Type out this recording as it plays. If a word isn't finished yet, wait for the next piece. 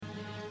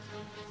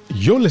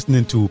You're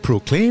listening to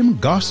Proclaim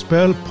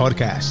Gospel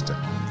Podcast,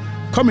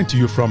 coming to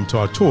you from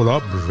Tortola,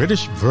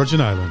 British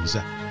Virgin Islands.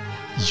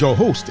 Your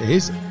host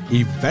is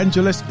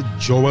Evangelist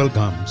Joel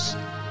Gums.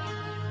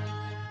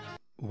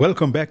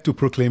 Welcome back to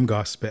Proclaim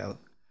Gospel.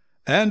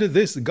 And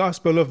this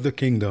gospel of the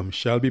kingdom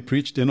shall be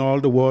preached in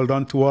all the world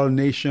unto all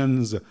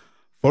nations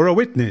for a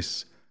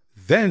witness.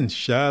 Then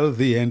shall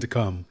the end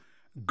come.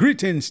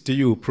 Greetings to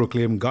you,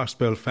 Proclaim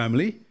Gospel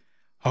family.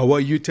 How are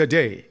you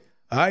today?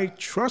 I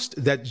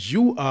trust that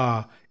you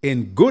are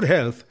in good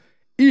health,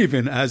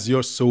 even as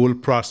your soul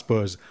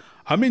prospers.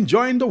 I'm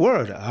enjoying the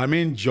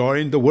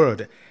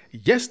word.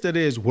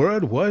 Yesterday's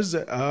word was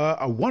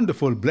a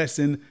wonderful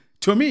blessing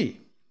to me.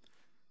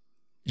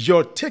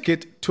 Your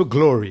ticket to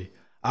glory.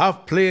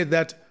 I've played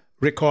that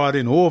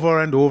recording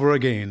over and over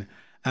again,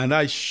 and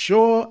I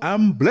sure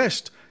am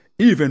blessed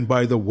even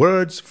by the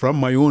words from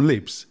my own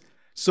lips.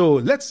 So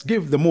let's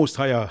give the Most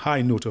High a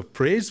high note of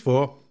praise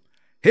for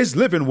His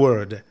living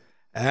word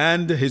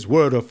and His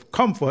word of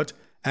comfort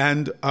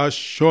and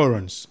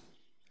assurance.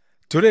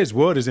 Today's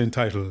word is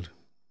entitled,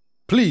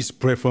 Please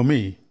Pray For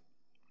Me.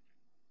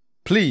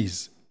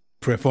 Please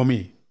pray for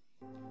me.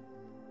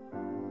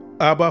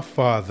 Abba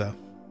Father,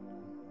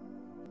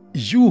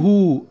 you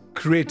who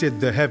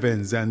created the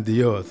heavens and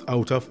the earth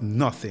out of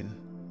nothing,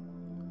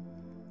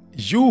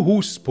 you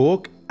who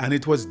spoke and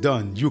it was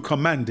done, you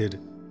commanded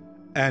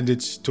and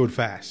it stood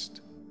fast.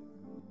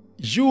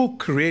 You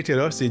created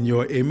us in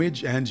your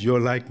image and your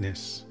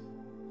likeness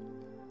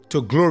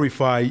to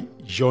glorify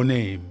your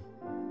name.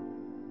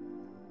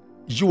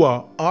 You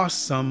are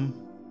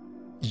awesome.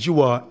 You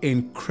are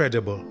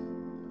incredible.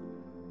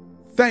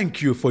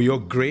 Thank you for your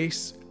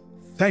grace.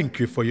 Thank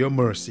you for your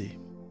mercy.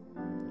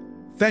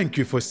 Thank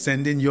you for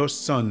sending your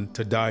Son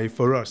to die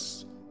for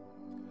us.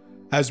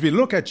 As we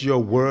look at your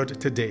word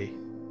today,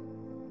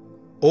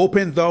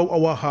 open thou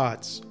our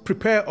hearts,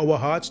 prepare our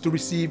hearts to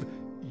receive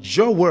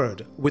your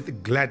word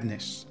with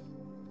gladness.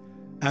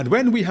 And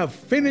when we have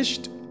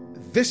finished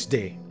this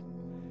day,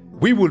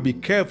 we will be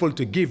careful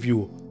to give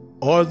you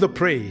all the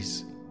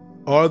praise,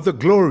 all the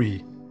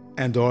glory,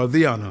 and all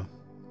the honor.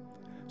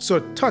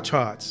 So touch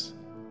hearts,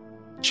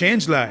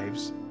 change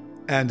lives,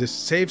 and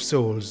save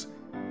souls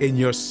in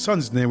your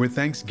Son's name with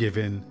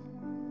thanksgiving.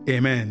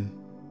 Amen.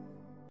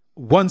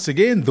 Once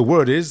again, the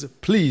word is,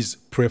 please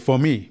pray for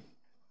me.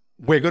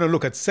 We're going to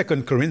look at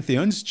 2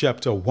 Corinthians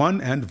chapter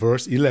 1 and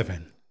verse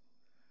 11.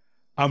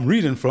 I'm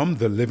reading from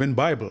the Living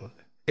Bible.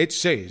 It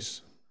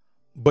says,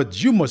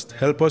 but you must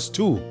help us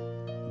too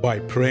by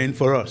praying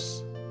for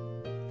us.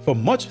 For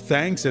much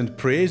thanks and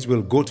praise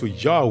will go to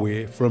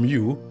Yahweh from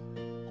you,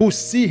 who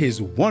see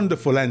His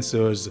wonderful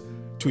answers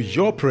to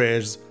your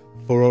prayers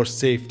for our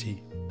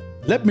safety.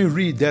 Let me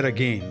read that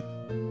again.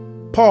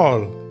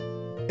 Paul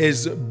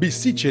is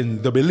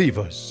beseeching the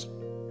believers.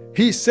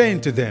 He's saying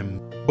to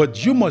them,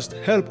 but you must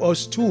help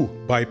us too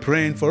by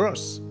praying for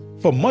us.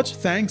 For much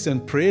thanks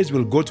and praise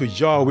will go to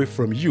Yahweh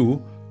from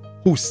you,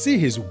 who see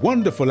His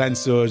wonderful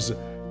answers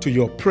to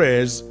your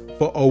prayers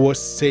for our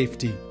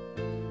safety.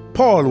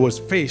 Paul was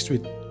faced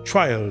with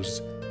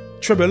trials,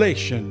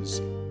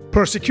 tribulations,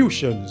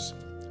 persecutions,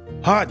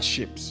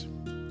 hardships,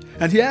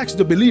 and he asked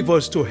the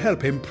believers to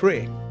help him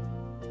pray.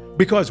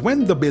 Because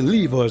when the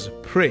believers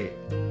pray,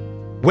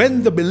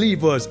 when the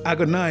believers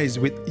agonize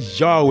with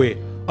Yahweh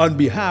on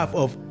behalf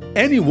of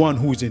anyone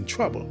who's in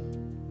trouble,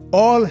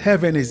 all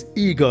heaven is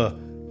eager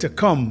to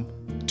come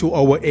to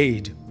our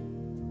aid.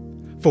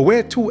 For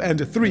where 2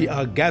 and 3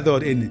 are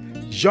gathered in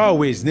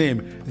Yahweh's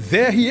name,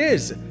 there He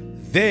is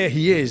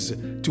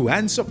to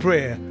answer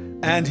prayer,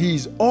 and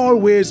He's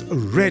always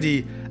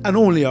ready and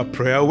only a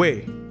prayer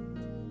away.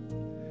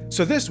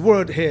 So this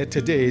word here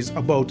today is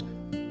about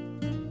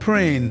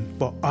praying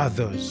for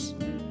others.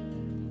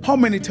 How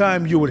many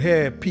times you would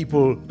hear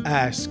people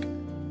ask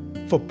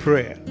for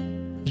prayer?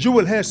 You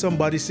will hear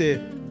somebody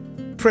say,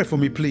 pray for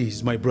me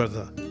please, my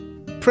brother.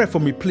 Pray for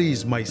me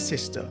please, my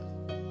sister.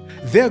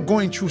 They're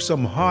going through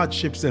some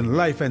hardships in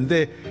life, and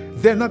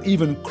they're not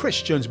even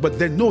Christians, but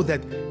they know that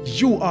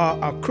you are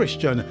a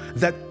Christian,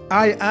 that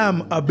I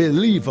am a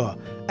believer,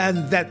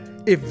 and that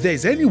if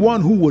there's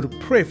anyone who would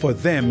pray for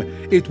them,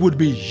 it would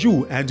be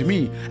you and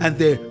me. And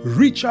they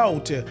reach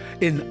out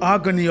in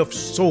agony of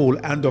soul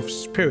and of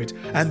spirit,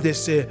 and they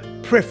say,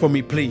 pray for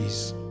me,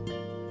 please.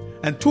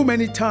 And too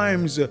many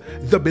times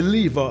the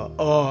believer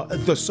or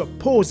the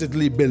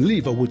supposedly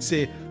believer would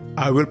say,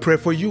 I will pray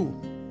for you.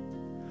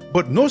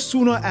 But no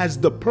sooner as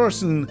the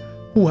person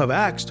who have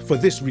asked for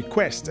this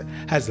request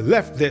has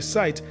left their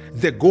sight,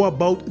 they go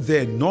about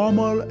their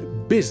normal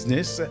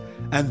business,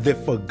 and they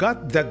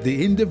forgot that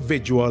the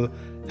individual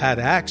had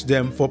asked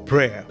them for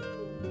prayer.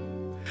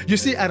 You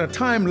see, at a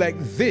time like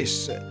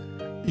this,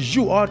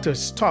 you ought to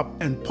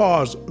stop and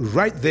pause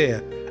right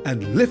there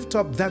and lift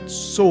up that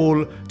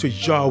soul to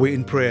Yahweh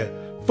in prayer.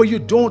 For you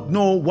don't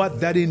know what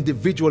that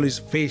individual is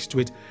faced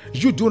with.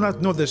 You do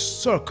not know the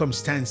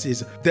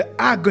circumstances, the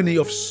agony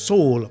of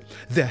soul,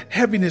 the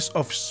heaviness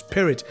of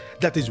spirit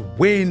that is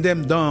weighing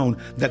them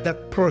down,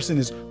 that person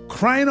is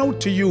crying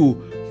out to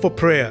you for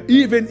prayer,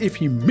 even if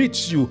he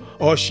meets you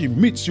or she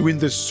meets you in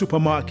the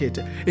supermarket,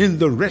 in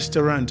the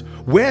restaurant,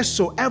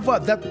 wheresoever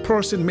that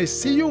person may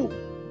see you,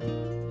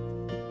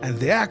 and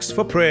they ask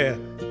for prayer,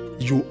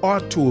 you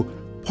ought to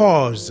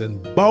pause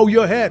and bow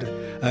your head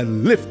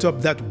and lift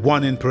up that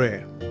one in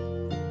prayer.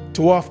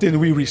 Too often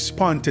we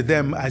respond to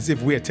them as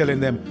if we are telling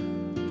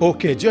them,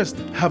 okay, just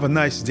have a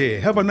nice day.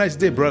 Have a nice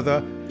day,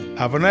 brother.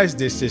 Have a nice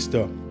day,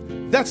 sister.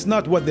 That's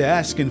not what they're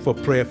asking for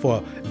prayer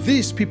for.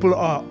 These people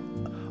are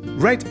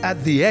right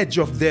at the edge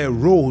of their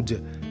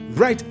road,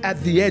 right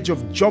at the edge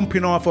of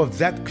jumping off of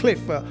that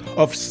cliff,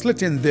 of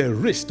slitting their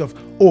wrist, of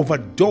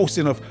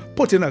overdosing, of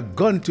putting a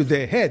gun to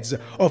their heads,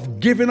 of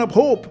giving up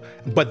hope.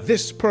 But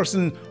this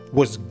person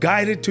was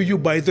guided to you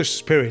by the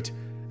Spirit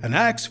and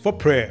asked for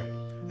prayer,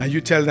 and you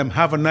tell them,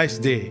 have a nice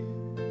day.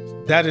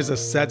 That is a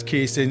sad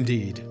case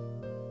indeed.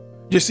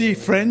 You see,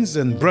 friends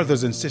and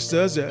brothers and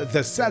sisters,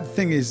 the sad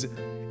thing is,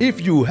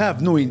 if you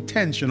have no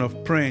intention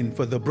of praying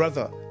for the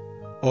brother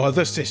or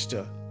the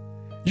sister,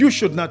 you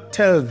should not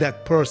tell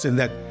that person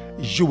that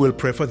you will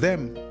pray for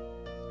them.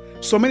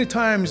 So many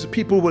times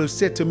people will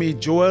say to me,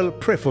 Joel,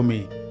 pray for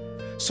me.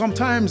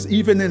 Sometimes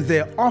even in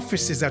their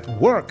offices at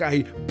work,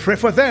 I pray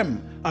for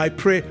them. I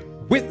pray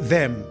with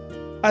them.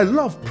 I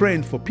love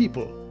praying for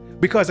people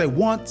because I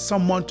want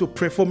someone to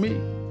pray for me.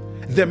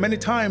 There are many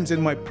times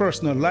in my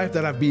personal life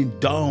that I've been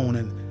down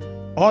and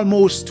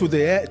almost to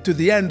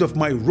the end of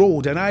my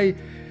road, and I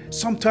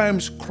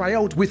sometimes cry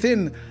out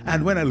within,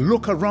 and when I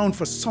look around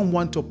for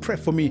someone to pray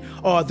for me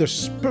or the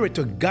Spirit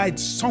to guide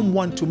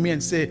someone to me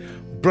and say,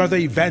 brother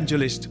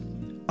evangelist,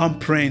 I'm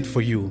praying for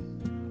you.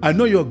 I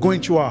know you're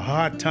going through a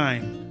hard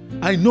time.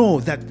 I know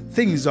that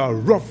things are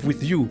rough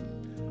with you.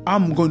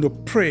 I'm going to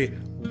pray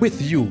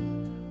with you,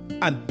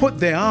 and put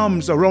their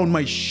arms around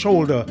my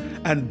shoulder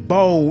and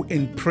bow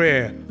in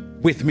prayer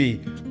with me.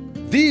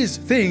 These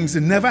things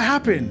never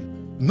happen.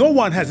 No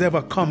one has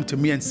ever come to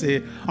me and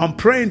say, I'm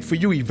praying for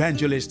you,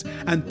 evangelist,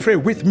 and pray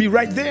with me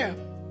right there.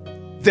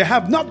 They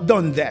have not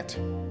done that.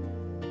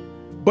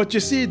 But you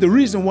see, the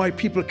reason why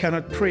people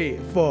cannot pray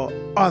for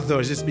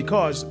others is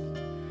because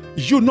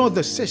you know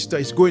the sister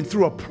is going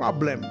through a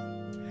problem.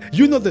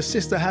 You know the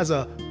sister has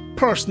a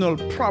personal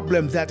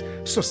problem that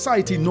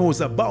society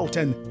knows about,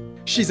 and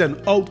she's an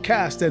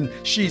outcast and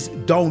she's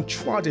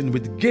downtrodden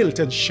with guilt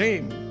and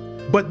shame.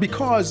 But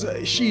because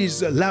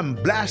she's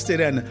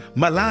lambasted and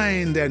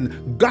maligned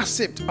and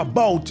gossiped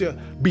about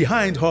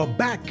behind her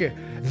back,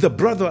 the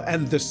brother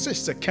and the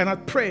sister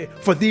cannot pray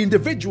for the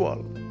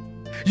individual.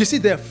 You see,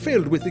 they're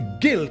filled with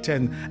guilt,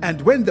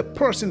 and when the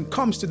person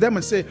comes to them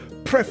and say,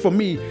 pray for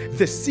me,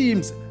 there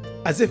seems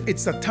as if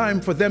it's a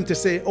time for them to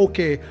say,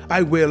 okay,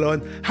 I will,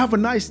 and have a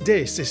nice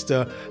day,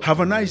 sister, have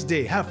a nice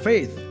day, have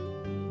faith.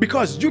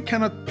 Because you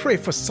cannot pray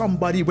for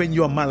somebody when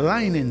you're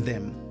maligning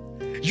them.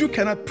 You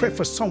cannot pray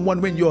for someone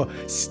when you're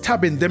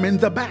stabbing them in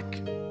the back.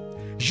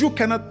 You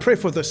cannot pray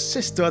for the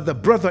sister, the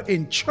brother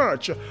in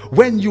church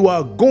when you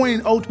are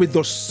going out with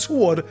the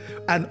sword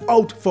and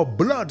out for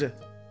blood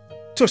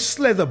to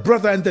slay the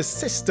brother and the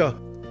sister.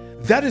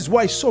 That is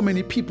why so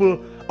many people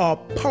are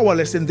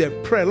powerless in their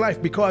prayer life,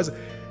 because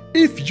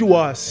if you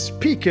are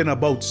speaking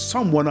about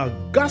someone or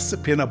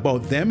gossiping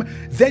about them,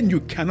 then you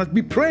cannot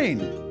be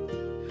praying.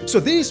 So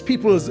these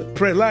people's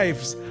prayer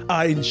lives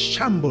are in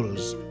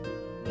shambles.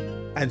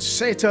 And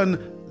Satan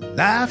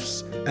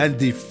laughs and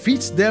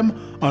defeats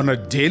them on a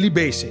daily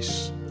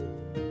basis.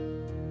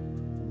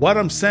 What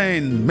I'm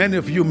saying, many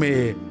of you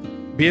may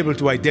be able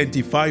to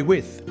identify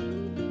with.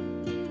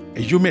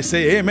 You may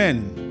say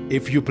amen,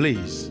 if you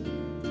please.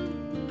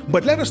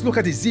 But let us look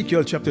at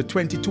Ezekiel chapter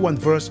 22 and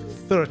verse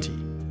 30.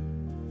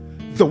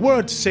 The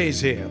word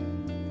says here,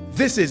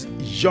 this is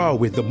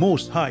Yahweh the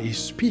Most High is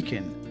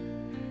speaking.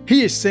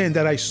 He is saying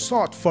that I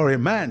sought for a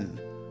man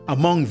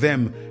among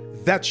them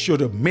that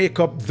should make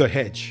up the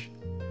hedge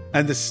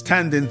and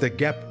stand in the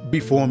gap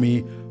before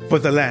me for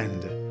the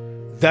land,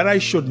 that I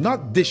should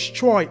not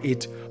destroy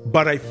it,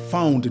 but I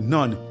found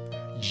none.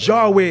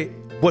 Yahweh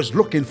was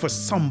looking for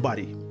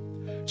somebody,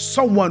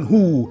 someone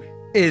who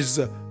is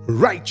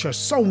righteous,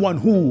 someone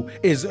who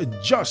is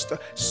just,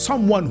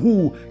 someone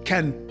who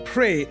can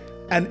pray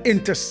and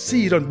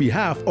intercede on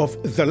behalf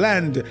of the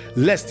land,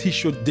 lest he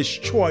should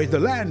destroy the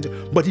land,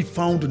 but he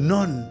found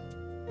none.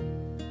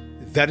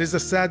 That is a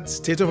sad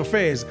state of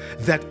affairs,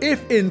 that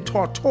if in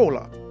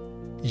Tortola,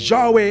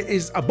 Yahweh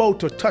is about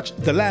to touch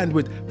the land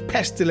with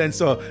pestilence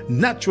or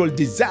natural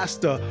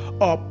disaster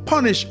or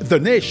punish the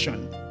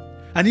nation,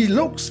 and he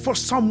looks for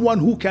someone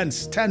who can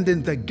stand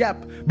in the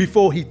gap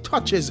before he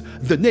touches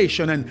the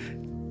nation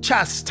and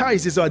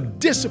chastises or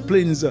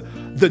disciplines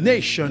the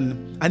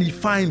nation, and he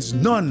finds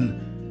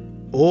none.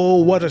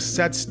 Oh, what a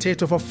sad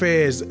state of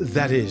affairs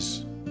that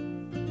is.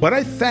 But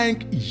I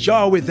thank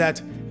Yahweh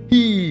that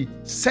He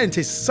sent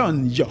His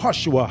Son,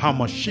 Yehoshua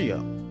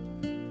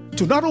HaMashiach,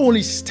 to not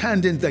only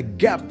stand in the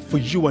gap for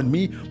you and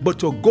me, but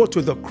to go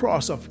to the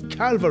cross of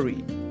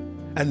Calvary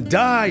and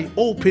die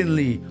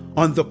openly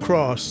on the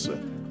cross,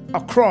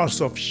 a cross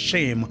of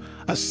shame,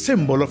 a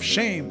symbol of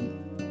shame.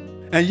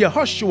 And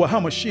Yehoshua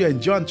HaMashiach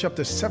in John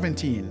chapter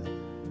 17,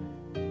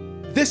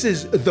 This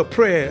is the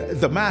prayer,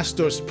 the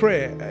Master's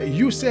prayer.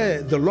 You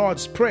say the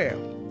Lord's Prayer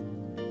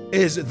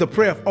is the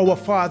prayer of our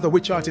Father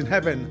which art in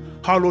heaven,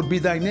 hallowed be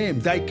thy name,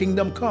 thy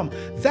kingdom come.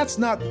 That's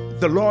not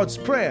the Lord's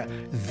Prayer.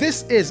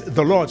 This is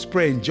the Lord's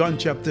Prayer in John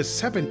chapter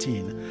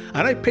 17.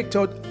 And I picked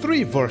out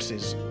 3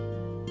 verses.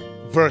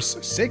 Verse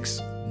 6,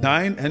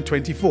 9, and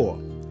 24.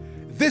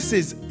 This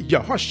is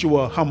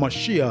Yahushua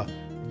HaMashiach,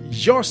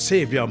 your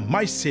Savior,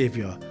 my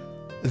Savior,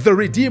 the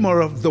Redeemer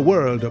of the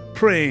world,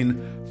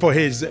 praying for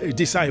his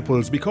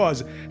disciples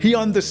because he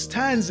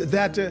understands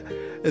that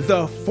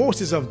the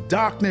forces of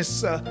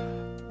darkness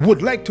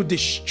would like to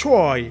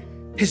destroy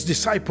his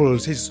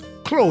disciples, his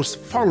close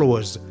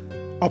followers,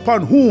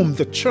 upon whom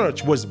the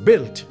church was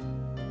built.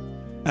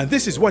 And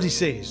this is what he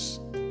says.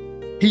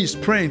 He is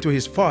praying to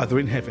his Father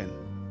in heaven.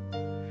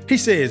 He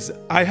says,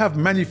 I have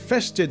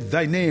manifested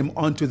thy name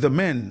unto the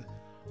men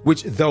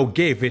which thou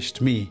gavest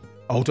me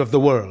out of the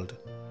world.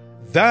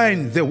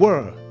 Thine they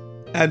were,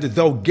 and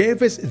thou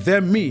gavest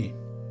them me,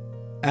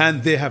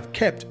 and they have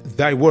kept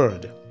thy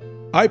word.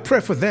 I pray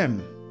for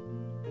them.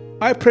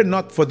 I pray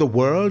not for the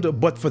world,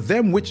 but for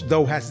them which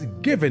thou hast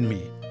given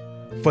me,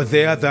 for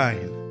they are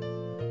thine.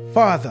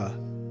 Father,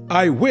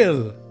 I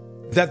will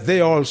that they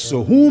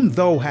also, whom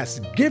thou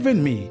hast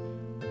given me,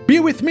 be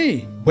with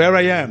me where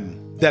I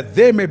am, that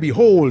they may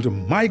behold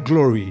my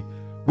glory,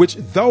 which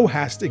thou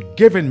hast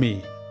given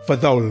me, for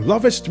thou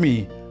lovest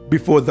me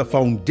before the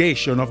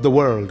foundation of the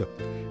world.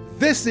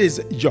 This is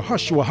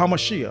Yahushua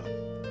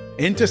HaMashiach,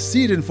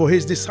 interceding for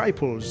his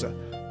disciples,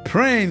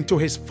 praying to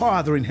his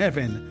Father in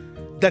heaven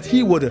that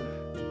he would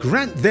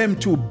grant them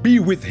to be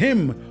with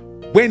him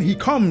when he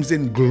comes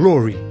in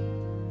glory.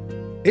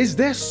 Is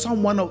there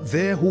someone out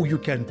there who you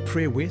can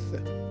pray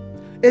with?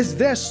 Is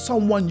there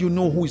someone you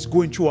know who is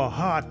going through a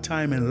hard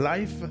time in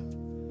life?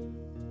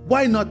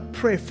 Why not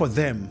pray for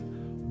them?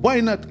 Why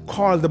not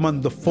call them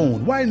on the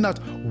phone? Why not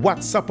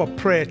WhatsApp a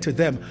prayer to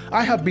them?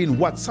 I have been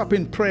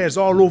WhatsApping prayers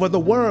all over the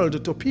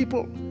world to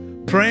people,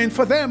 praying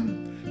for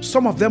them.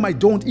 Some of them I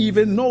don't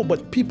even know,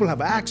 but people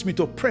have asked me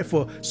to pray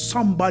for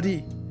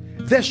somebody.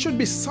 There should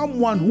be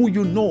someone who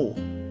you know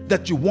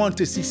that you want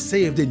to see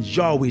saved in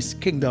Yahweh's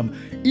kingdom,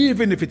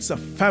 even if it's a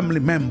family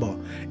member,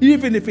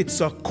 even if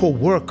it's a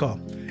co-worker,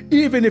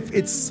 even if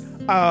it's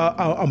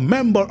a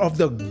member of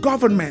the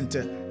government.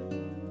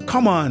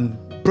 Come on,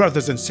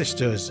 brothers and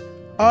sisters.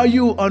 Are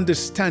you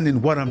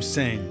understanding what I'm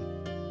saying?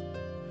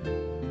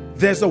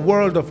 There's a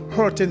world of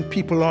hurting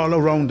people all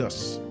around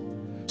us.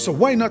 So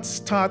why not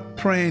start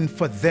praying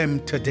for them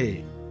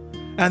today?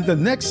 And the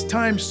next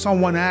time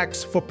someone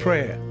asks for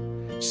prayer,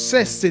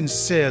 say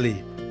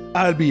sincerely,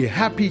 I'll be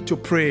happy to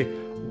pray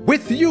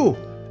with you.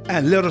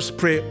 And let us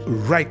pray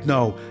right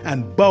now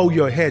and bow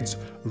your heads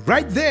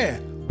right there,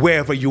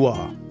 wherever you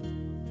are.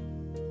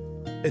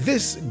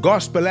 This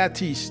gospel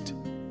artist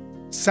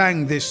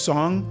sang this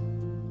song,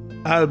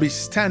 I'll be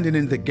standing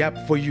in the gap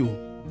for you.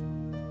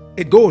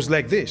 It goes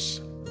like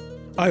this.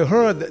 I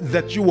heard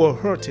that you were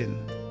hurting,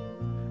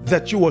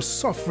 that you were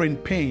suffering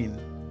pain,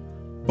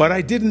 but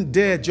I didn't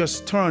dare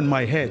just turn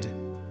my head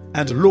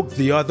and look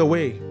the other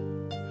way.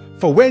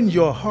 For when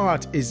your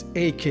heart is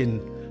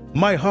aching,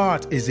 my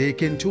heart is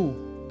aching too.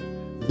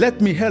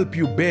 Let me help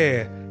you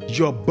bear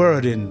your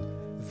burden.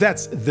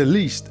 That's the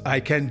least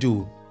I can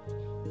do.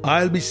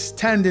 I'll be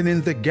standing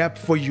in the gap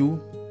for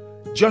you.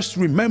 Just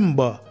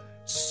remember,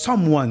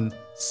 someone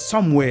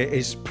somewhere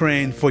is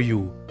praying for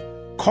you,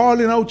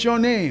 calling out your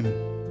name,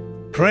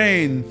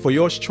 praying for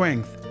your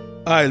strength.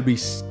 I'll be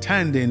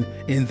standing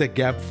in the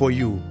gap for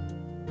you.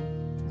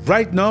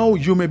 Right now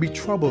you may be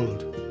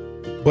troubled,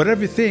 but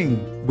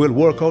everything will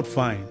work out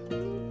fine.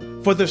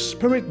 For the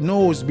Spirit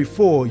knows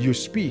before you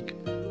speak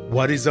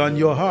what is on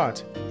your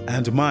heart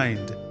and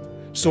mind.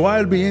 So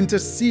I'll be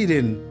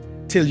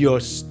interceding till you're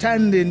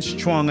standing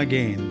strong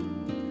again.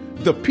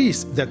 The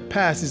peace that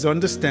passes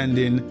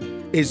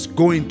understanding is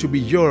going to be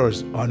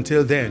yours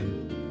until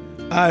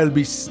then. I'll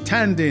be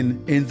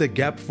standing in the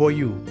gap for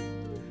you.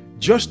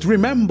 Just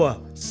remember,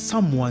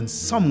 someone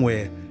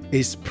somewhere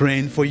is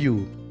praying for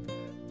you,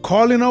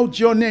 calling out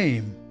your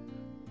name,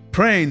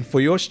 praying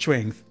for your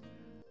strength.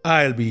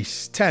 I'll be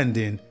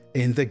standing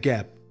in the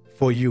gap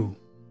for you.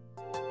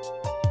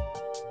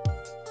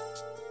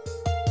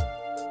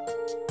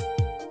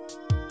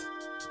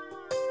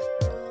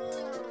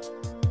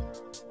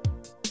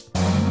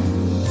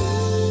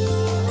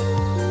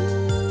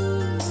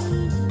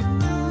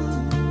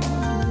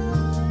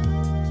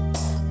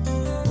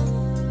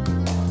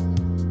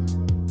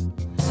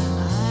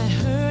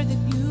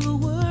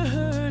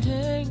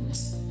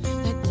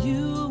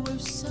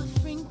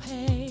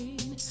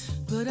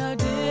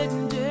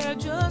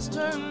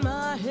 Turn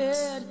my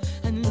head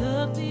and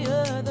look the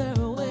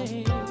other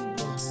way.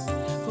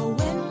 For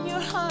when your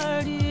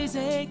heart is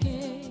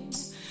aching,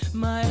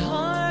 my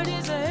heart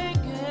is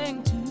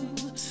aching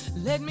too.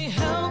 Let me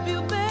help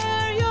you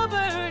bear your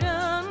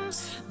burden.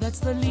 That's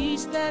the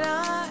least that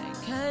I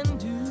can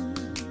do.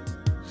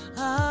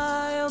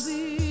 I'll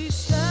be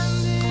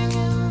standing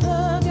in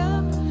the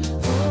gap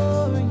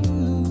for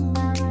you.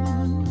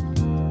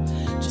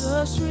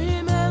 Just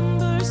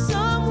remember,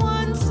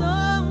 someone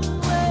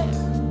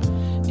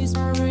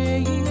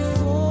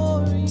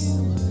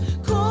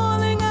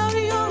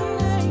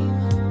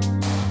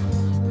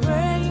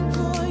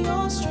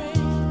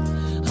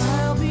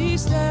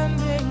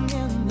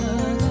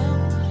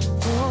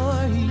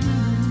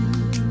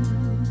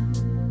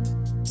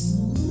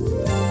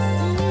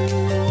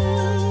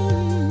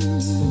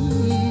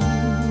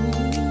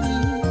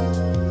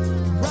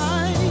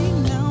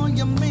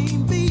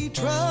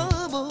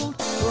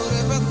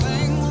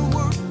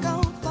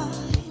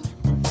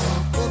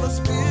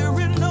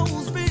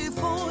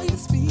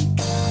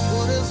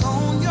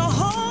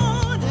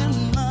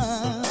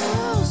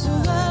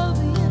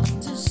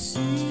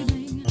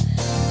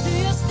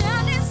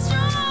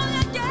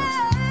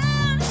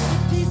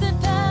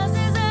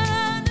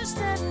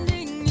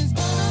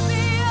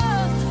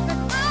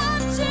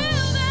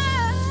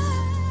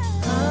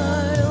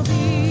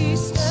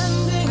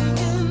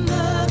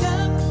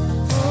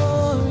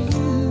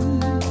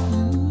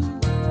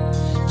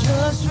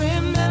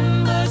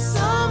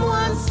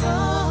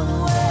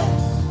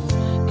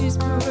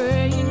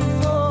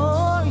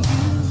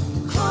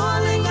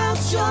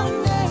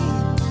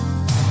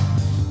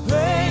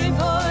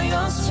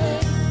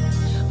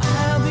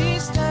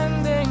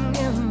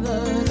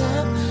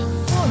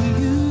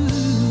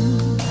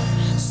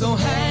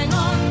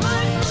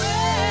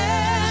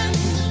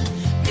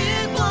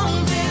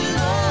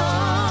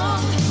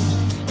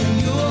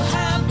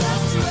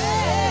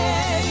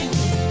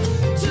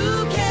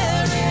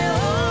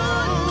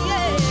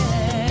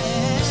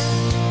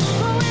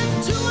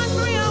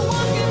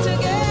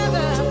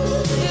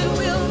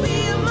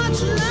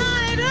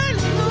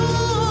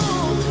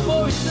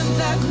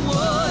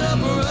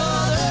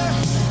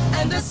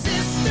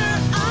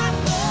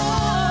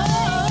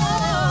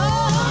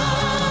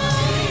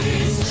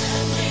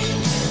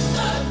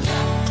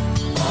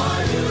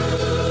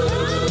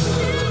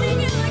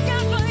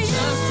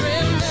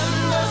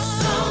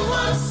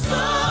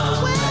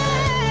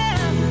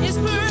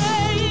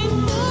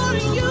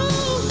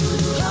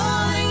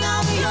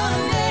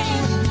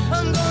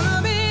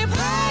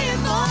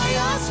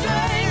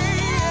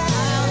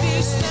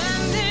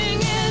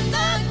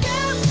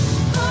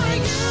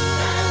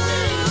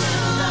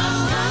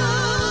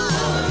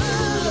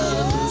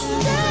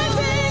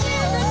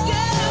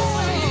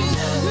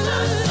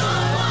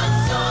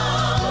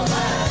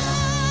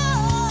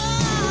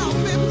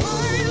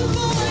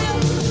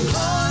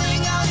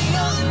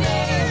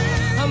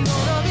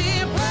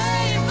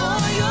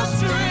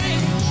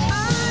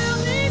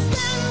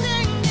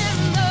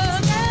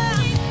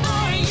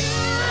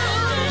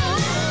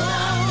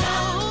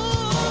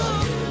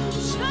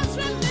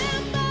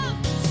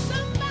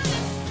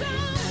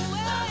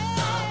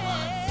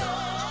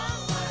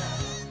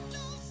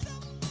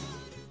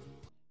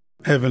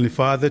Heavenly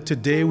Father,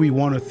 today we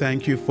want to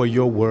thank you for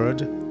your word.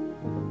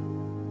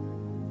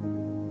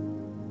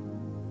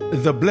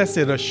 The blessed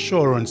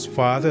assurance,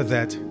 Father,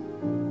 that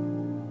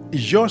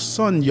your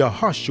Son,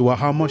 Yahushua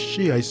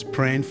HaMashiach, is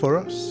praying for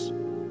us.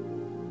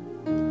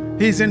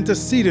 He's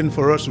interceding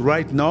for us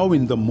right now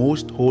in the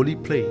most holy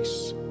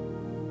place.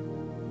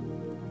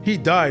 He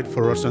died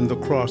for us on the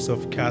cross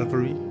of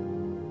Calvary.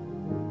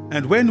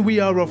 And when we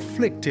are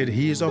afflicted,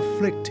 he is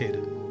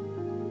afflicted.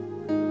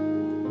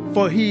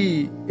 For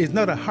he is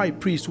not a high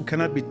priest who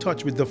cannot be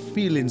touched with the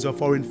feelings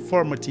of our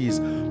infirmities,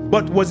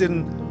 but was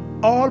in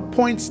all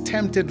points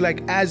tempted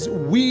like as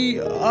we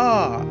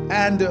are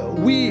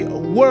and we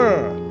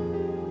were,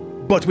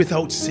 but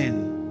without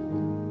sin.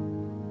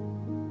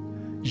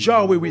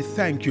 Yahweh, we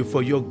thank you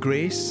for your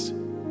grace.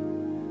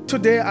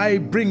 Today I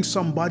bring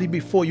somebody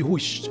before you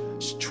who's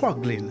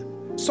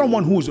struggling,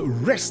 someone who's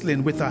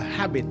wrestling with a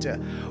habit,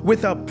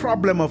 with a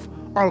problem of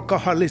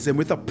alcoholism,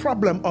 with a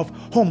problem of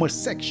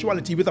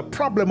homosexuality, with a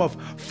problem of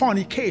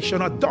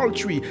fornication,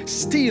 adultery,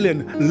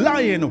 stealing,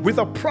 lying, with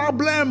a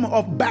problem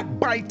of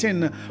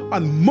backbiting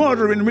and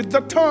murdering with the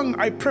tongue.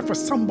 I pray for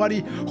somebody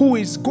who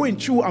is going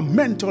through a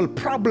mental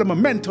problem, a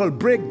mental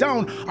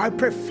breakdown. I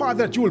pray,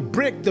 Father, that you will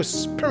break the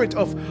spirit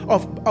of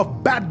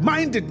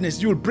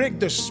bad-mindedness. You will break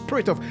the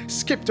spirit of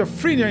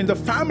schizophrenia in the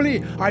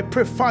family. I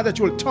pray, Father, that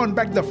you will turn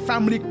back the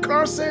family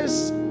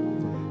curses.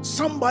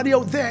 Somebody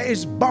out there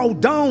is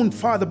bowed down,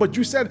 Father, but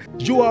you said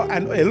you are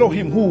an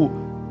Elohim who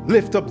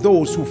lift up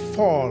those who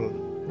fall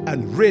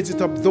and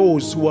raises up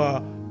those who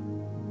are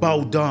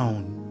bowed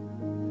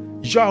down.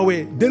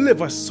 Yahweh,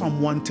 deliver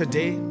someone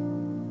today.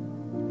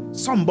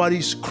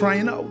 Somebody's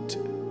crying out.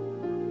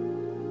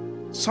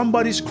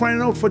 Somebody's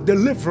crying out for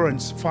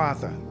deliverance,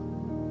 Father.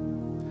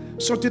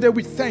 So today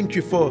we thank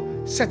you for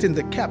setting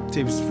the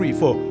captives free,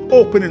 for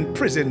opening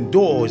prison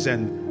doors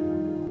and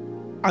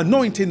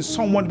anointing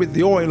someone with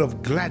the oil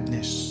of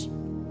gladness.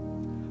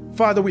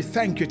 Father, we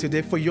thank you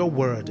today for your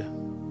word.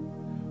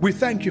 We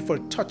thank you for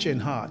touching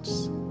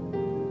hearts,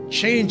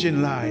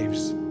 changing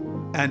lives,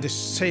 and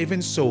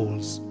saving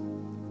souls.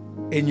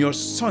 In your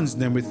Son's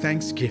name with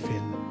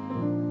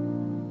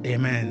thanksgiving.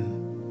 Amen.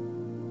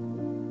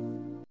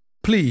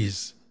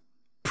 Please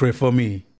pray for me.